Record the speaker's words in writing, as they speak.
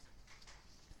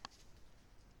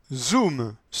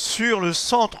Zoom sur le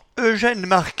centre Eugène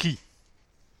Marquis.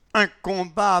 Un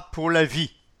combat pour la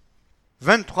vie.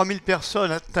 23 000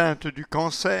 personnes atteintes du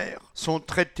cancer sont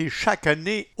traitées chaque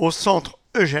année au centre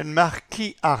Eugène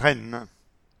Marquis à Rennes.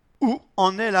 Où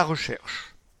en est la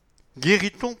recherche?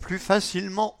 Guérit-on plus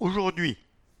facilement aujourd'hui?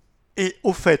 Et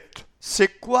au fait,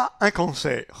 c'est quoi un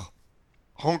cancer?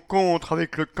 Rencontre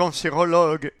avec le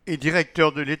cancérologue et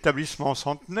directeur de l'établissement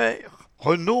centenaire,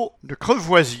 Renaud de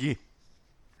Crevoisier.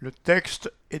 Le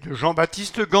texte est de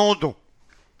Jean-Baptiste Gandon.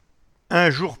 Un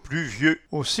jour pluvieux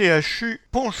au CHU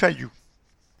Pontchaillou.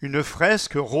 Une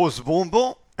fresque rose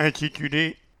bonbon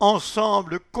intitulée «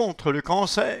 Ensemble contre le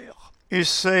cancer »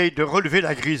 essaye de relever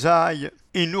la grisaille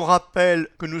et nous rappelle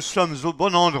que nous sommes au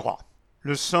bon endroit.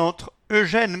 Le centre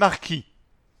Eugène Marquis.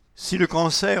 Si le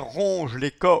cancer ronge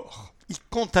les corps, il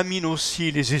contamine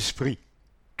aussi les esprits.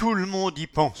 Tout le monde y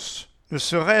pense, ne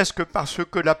serait-ce que parce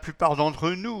que la plupart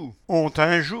d'entre nous ont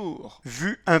un jour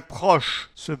vu un proche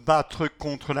se battre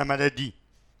contre la maladie.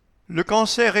 Le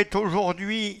cancer est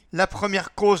aujourd'hui la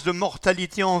première cause de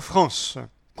mortalité en France,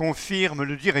 confirme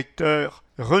le directeur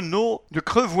Renaud de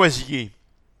Crevoisier.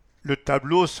 Le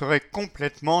tableau serait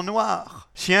complètement noir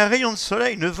si un rayon de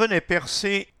soleil ne venait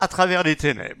percer à travers les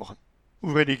ténèbres.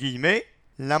 Ouvrez les guillemets,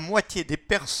 la moitié des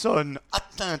personnes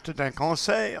atteintes d'un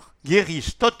cancer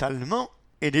guérissent totalement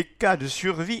et les cas de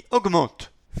survie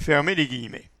augmentent. Fermez les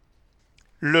guillemets.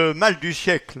 Le mal du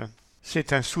siècle,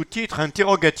 c'est un sous-titre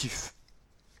interrogatif.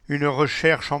 Une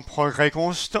recherche en progrès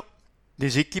constant,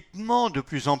 des équipements de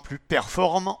plus en plus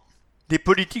performants, des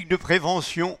politiques de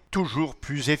prévention toujours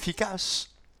plus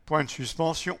efficaces. Point de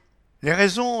suspension. Les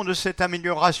raisons de cette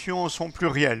amélioration sont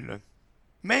plurielles.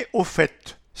 Mais au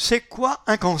fait, c'est quoi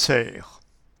un cancer?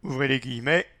 Ouvrez les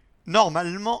guillemets.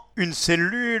 Normalement, une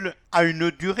cellule a une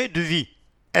durée de vie.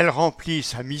 Elle remplit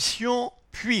sa mission,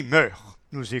 puis meurt,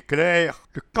 nous éclaire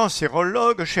le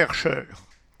cancérologue chercheur.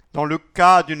 Dans le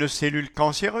cas d'une cellule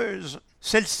cancéreuse,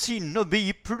 celle-ci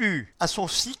n'obéit plus à son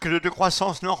cycle de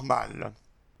croissance normal.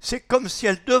 C'est comme si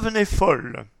elle devenait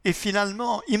folle et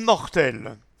finalement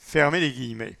immortelle. Fermez les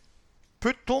guillemets.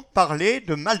 Peut-on parler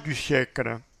de mal du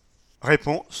siècle?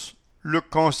 Réponse. Le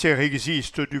cancer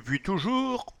existe depuis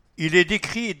toujours, il est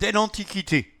décrit dès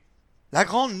l'Antiquité. La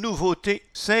grande nouveauté,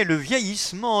 c'est le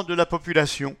vieillissement de la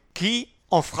population qui,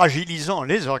 en fragilisant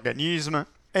les organismes,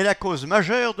 est la cause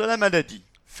majeure de la maladie.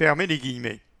 Fermez les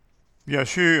guillemets. Bien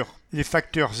sûr, les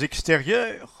facteurs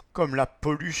extérieurs, comme la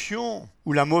pollution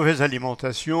ou la mauvaise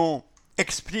alimentation,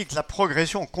 expliquent la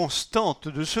progression constante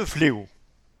de ce fléau.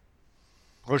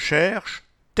 Recherche,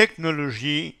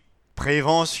 technologie,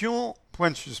 prévention,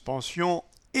 point de suspension,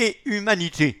 et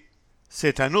humanité.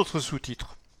 C'est un autre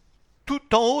sous-titre.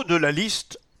 Tout en haut de la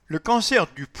liste, le cancer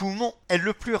du poumon est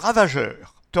le plus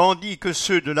ravageur, tandis que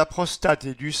ceux de la prostate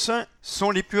et du sein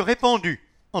sont les plus répandus.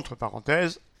 Entre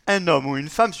parenthèses, un homme ou une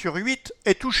femme sur 8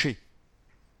 est touché.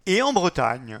 Et en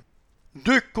Bretagne,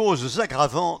 2 causes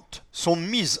aggravantes sont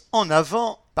mises en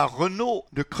avant par Renaud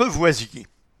de Crevoisier.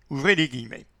 Ouvrez les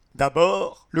guillemets.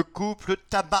 D'abord, le couple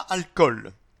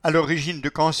tabac-alcool, à l'origine de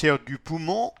cancers du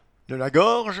poumon, de la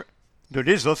gorge, de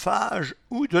l'ésophage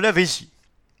ou de la vessie.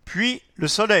 Puis le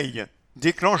soleil,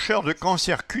 déclencheur de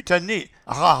cancers cutanés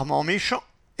rarement méchants,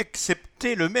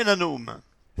 excepté le mélanome.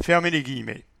 Fermez les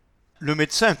guillemets. Le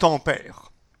médecin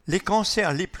tempère. Les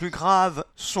cancers les plus graves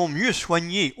sont mieux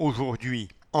soignés aujourd'hui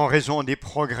en raison des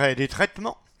progrès des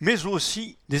traitements, mais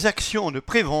aussi des actions de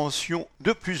prévention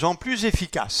de plus en plus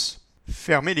efficaces.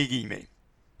 Fermez les guillemets.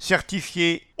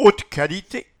 Certifié haute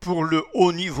qualité pour le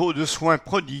haut niveau de soins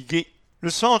prodigués, le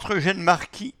centre Eugène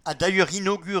Marquis a d'ailleurs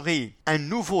inauguré un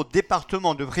nouveau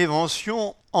département de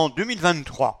prévention en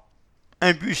 2023.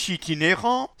 Un bus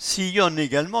itinérant sillonne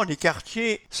également les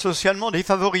quartiers socialement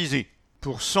défavorisés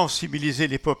pour sensibiliser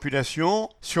les populations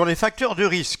sur les facteurs de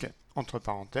risque, entre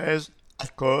parenthèses,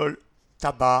 alcool,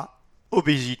 tabac,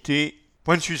 obésité,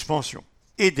 point de suspension.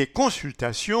 Et des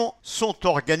consultations sont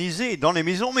organisées dans les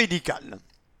maisons médicales.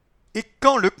 Et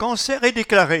quand le cancer est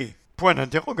déclaré? Point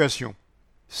d'interrogation.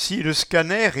 Si le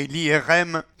scanner et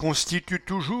l'IRM constituent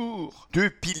toujours 2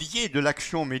 piliers de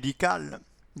l'action médicale,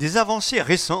 des avancées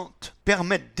récentes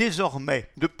permettent désormais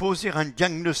de poser un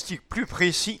diagnostic plus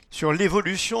précis sur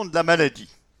l'évolution de la maladie.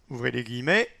 Ouvrez les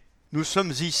guillemets, nous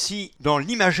sommes ici dans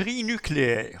l'imagerie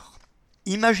nucléaire.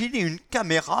 Imaginez une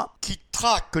caméra qui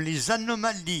traque les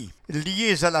anomalies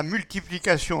liées à la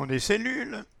multiplication des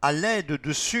cellules à l'aide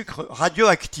de sucres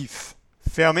radioactifs.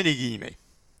 Fermez les guillemets.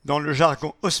 Dans le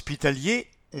jargon hospitalier,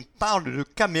 on parle de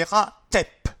caméra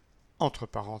TEP, entre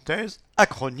parenthèses,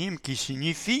 acronyme qui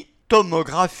signifie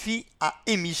tomographie à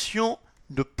émission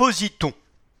de positons.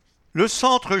 Le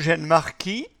centre Eugène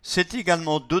Marquis s'est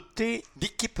également doté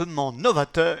d'équipements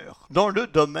novateurs dans le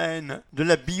domaine de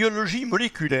la biologie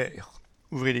moléculaire.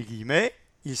 Ouvrez les guillemets.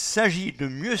 Il s'agit de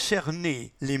mieux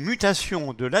cerner les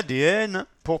mutations de l'ADN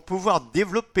pour pouvoir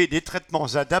développer des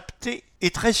traitements adaptés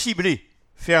et très ciblés.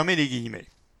 Fermez les guillemets.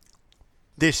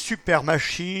 Des super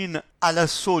machines à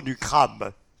l'assaut du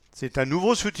crabe. C'est un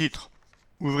nouveau sous-titre.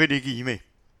 Ouvrez les guillemets.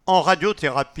 En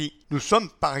radiothérapie, nous sommes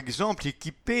par exemple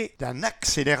équipés d'un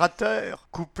accélérateur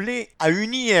couplé à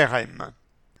une IRM.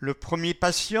 Le premier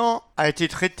patient a été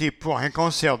traité pour un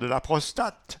cancer de la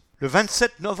prostate le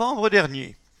 27 novembre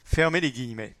dernier. Fermez les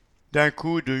guillemets. D'un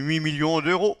coût de 8 millions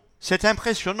d'euros, cette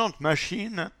impressionnante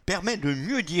machine permet de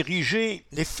mieux diriger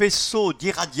les faisceaux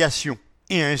d'irradiation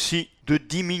et ainsi de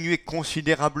diminuer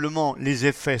considérablement les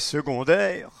effets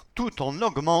secondaires tout en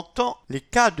augmentant les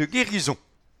cas de guérison.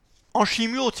 En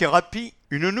chimiothérapie,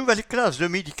 une nouvelle classe de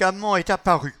médicaments est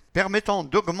apparue permettant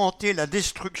d'augmenter la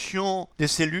destruction des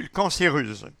cellules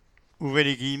cancéreuses. Ouvrez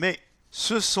les guillemets.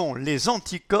 Ce sont les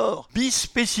anticorps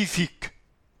bispécifiques.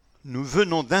 Nous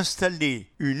venons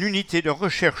d'installer une unité de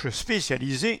recherche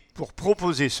spécialisée pour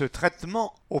proposer ce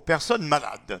traitement aux personnes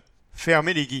malades.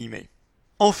 Fermez les guillemets.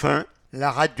 Enfin,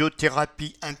 la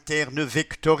radiothérapie interne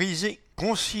vectorisée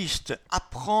consiste à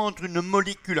prendre une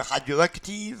molécule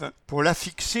radioactive pour la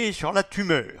fixer sur la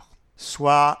tumeur,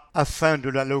 soit afin de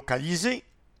la localiser,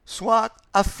 soit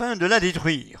afin de la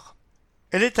détruire.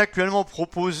 Elle est actuellement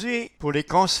proposée pour les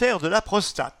cancers de la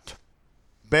prostate.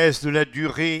 Baisse de la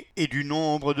durée et du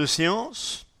nombre de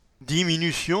séances,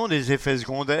 diminution des effets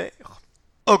secondaires,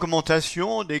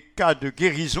 augmentation des cas de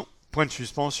guérison, point de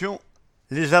suspension.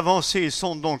 Les avancées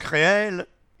sont donc réelles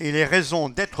et les raisons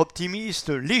d'être optimistes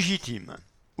légitimes.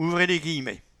 Ouvrez les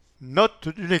guillemets. Note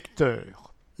du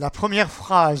lecteur. La première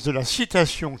phrase de la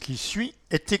citation qui suit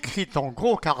est écrite en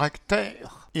gros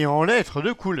caractères et en lettres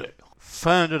de couleur.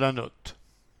 Fin de la note.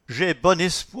 J'ai bon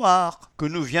espoir que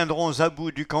nous viendrons à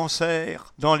bout du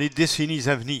cancer dans les décennies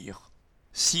à venir.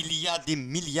 S'il y a des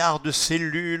milliards de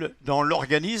cellules dans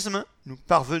l'organisme, nous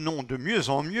parvenons de mieux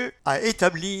en mieux à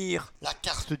établir la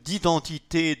carte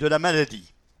d'identité de la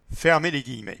maladie. Fermez les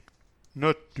guillemets.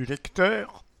 Note du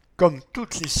lecteur. Comme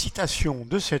toutes les citations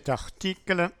de cet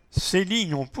article, ces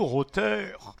lignes ont pour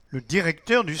auteur le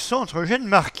directeur du centre Eugène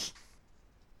Marquis.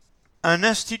 Un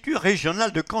institut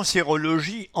régional de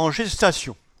cancérologie en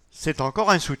gestation. C'est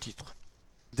encore un sous-titre.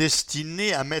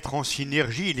 Destiné à mettre en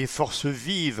synergie les forces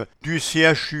vives du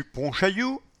CHU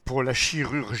Pontchaillou pour la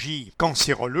chirurgie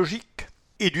cancérologique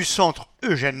et du centre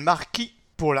Eugène Marquis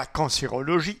pour la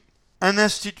cancérologie, un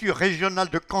institut régional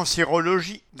de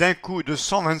cancérologie d'un coût de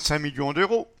 125 millions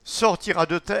d'euros sortira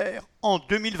de terre en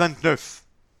 2029.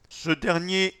 Ce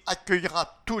dernier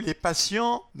accueillera tous les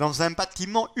patients dans un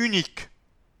bâtiment unique.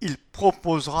 Il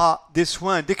proposera des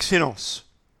soins d'excellence.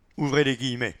 Ouvrez les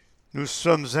guillemets. Nous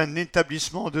sommes un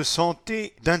établissement de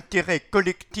santé d'intérêt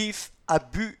collectif à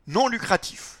but non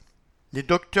lucratif. Les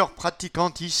docteurs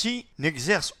pratiquant ici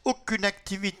n'exercent aucune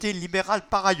activité libérale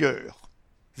par ailleurs.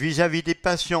 Vis-à-vis des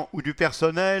patients ou du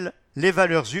personnel, les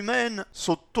valeurs humaines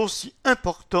sont aussi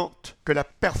importantes que la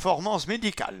performance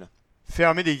médicale.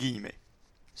 Fermez les guillemets.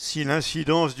 Si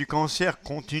l'incidence du cancer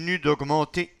continue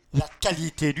d'augmenter, la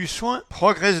qualité du soin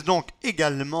progresse donc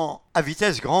également à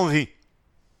vitesse grand V.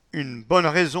 Une bonne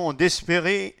raison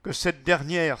d'espérer que cette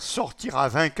dernière sortira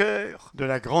vainqueur de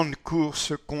la grande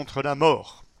course contre la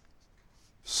mort.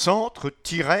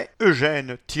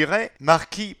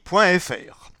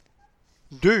 Centre-Eugène-Marquis.fr.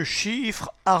 2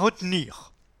 chiffres à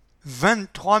retenir.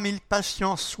 23 000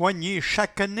 patients soignés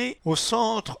chaque année au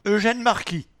centre Eugène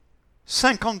Marquis.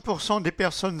 50% des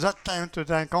personnes atteintes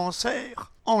d'un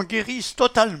cancer en guérissent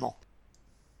totalement.